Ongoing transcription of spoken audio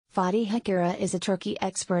Fatih Hakira is a Turkey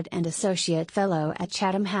expert and associate fellow at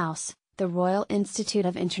Chatham House, the Royal Institute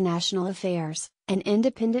of International Affairs, an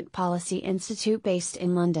independent policy institute based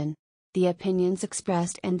in London. The opinions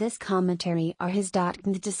expressed in this commentary are his.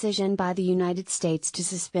 The decision by the United States to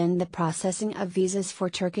suspend the processing of visas for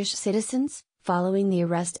Turkish citizens, following the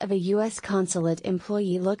arrest of a U.S. consulate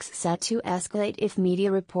employee, looks set to escalate if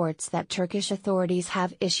media reports that Turkish authorities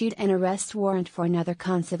have issued an arrest warrant for another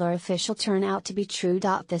consular official turn out to be true.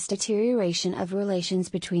 This deterioration of relations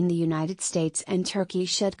between the United States and Turkey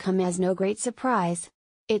should come as no great surprise.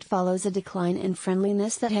 It follows a decline in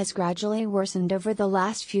friendliness that has gradually worsened over the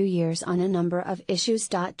last few years on a number of issues.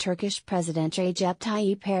 Turkish President Recep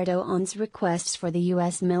Tayyip Erdogan's requests for the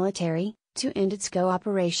U.S. military to end its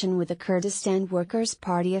cooperation with the Kurdistan Workers'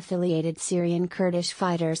 Party-affiliated Syrian Kurdish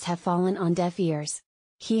fighters have fallen on deaf ears.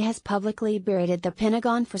 He has publicly berated the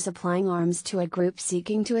Pentagon for supplying arms to a group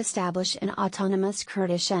seeking to establish an autonomous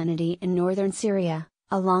Kurdish entity in northern Syria,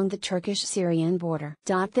 along the Turkish-Syrian border.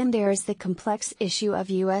 Then there is the complex issue of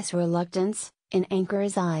U.S. reluctance, in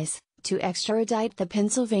Ankara's eyes, to extradite the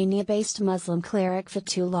Pennsylvania-based Muslim cleric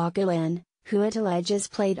Fethullah Gulen, who it alleges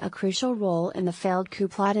played a crucial role in the failed coup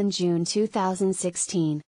plot in June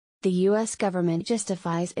 2016. The U.S. government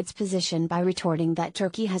justifies its position by retorting that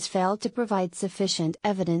Turkey has failed to provide sufficient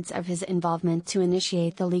evidence of his involvement to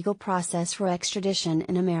initiate the legal process for extradition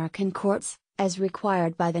in American courts, as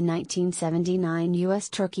required by the 1979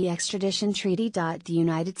 U.S.-Turkey extradition treaty. The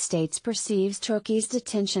United States perceives Turkey's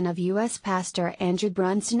detention of U.S. pastor Andrew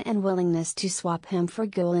Brunson and willingness to swap him for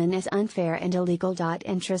Gulen as unfair and illegal.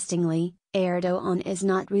 Interestingly, Erdogan is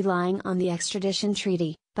not relying on the extradition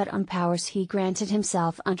treaty, but on powers he granted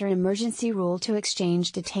himself under emergency rule to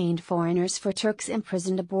exchange detained foreigners for Turks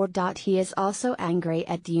imprisoned abroad. He is also angry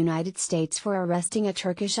at the United States for arresting a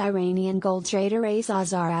Turkish-Iranian gold trader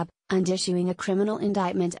Azaz Arab, and issuing a criminal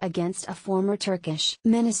indictment against a former Turkish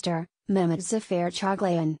minister, Mehmet Zafer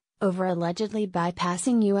Çağlayan, over allegedly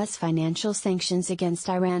bypassing U.S. financial sanctions against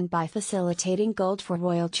Iran by facilitating gold for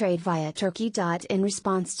royal trade via Turkey. In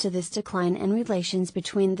response to this decline in relations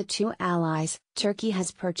between the two allies, Turkey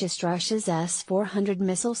has purchased Russia's S-400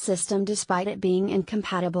 missile system despite it being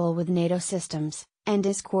incompatible with NATO systems, and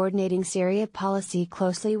is coordinating Syria policy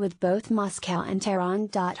closely with both Moscow and Tehran.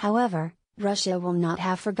 However, Russia will not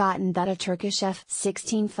have forgotten that a Turkish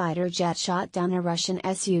F-16 fighter jet shot down a Russian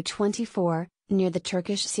Su-24, near the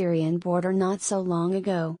Turkish-Syrian border not so long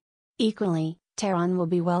ago. Equally, Tehran will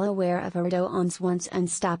be well aware of Erdogan's once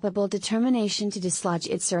unstoppable determination to dislodge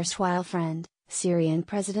its erstwhile friend, Syrian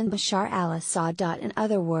President Bashar al-Assad. In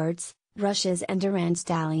other words, Russia's and Iran's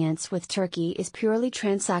dalliance with Turkey is purely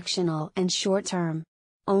transactional and short-term.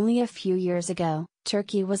 Only a few years ago,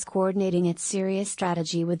 Turkey was coordinating its Syria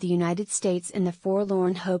strategy with the United States in the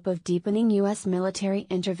forlorn hope of deepening U.S. military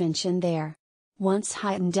intervention there. Once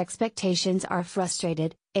heightened expectations are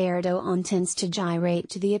frustrated, Erdogan tends to gyrate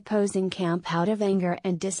to the opposing camp out of anger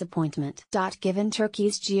and disappointment. Given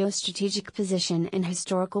Turkey's geostrategic position and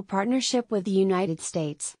historical partnership with the United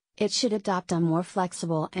States, it should adopt a more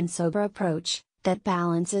flexible and sober approach, that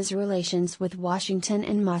balances relations with Washington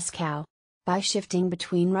and Moscow. By shifting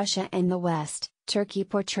between Russia and the West, Turkey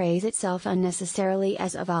portrays itself unnecessarily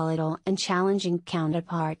as a volatile and challenging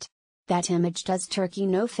counterpart. That image does Turkey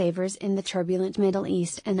no favors in the turbulent Middle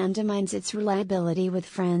East and undermines its reliability with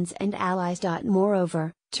friends and allies.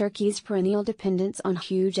 Moreover, Turkey's perennial dependence on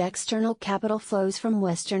huge external capital flows from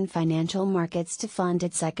Western financial markets to fund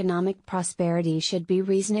its economic prosperity should be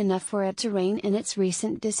reason enough for it to rein in its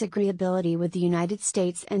recent disagreeability with the United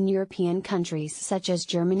States and European countries such as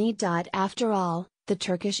Germany. After all, the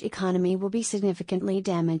Turkish economy will be significantly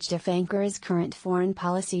damaged if Ankara's current foreign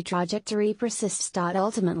policy trajectory persists.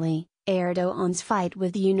 Ultimately, Erdogan's fight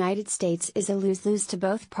with the United States is a lose-lose to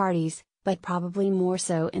both parties, but probably more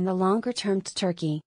so in the longer term to Turkey.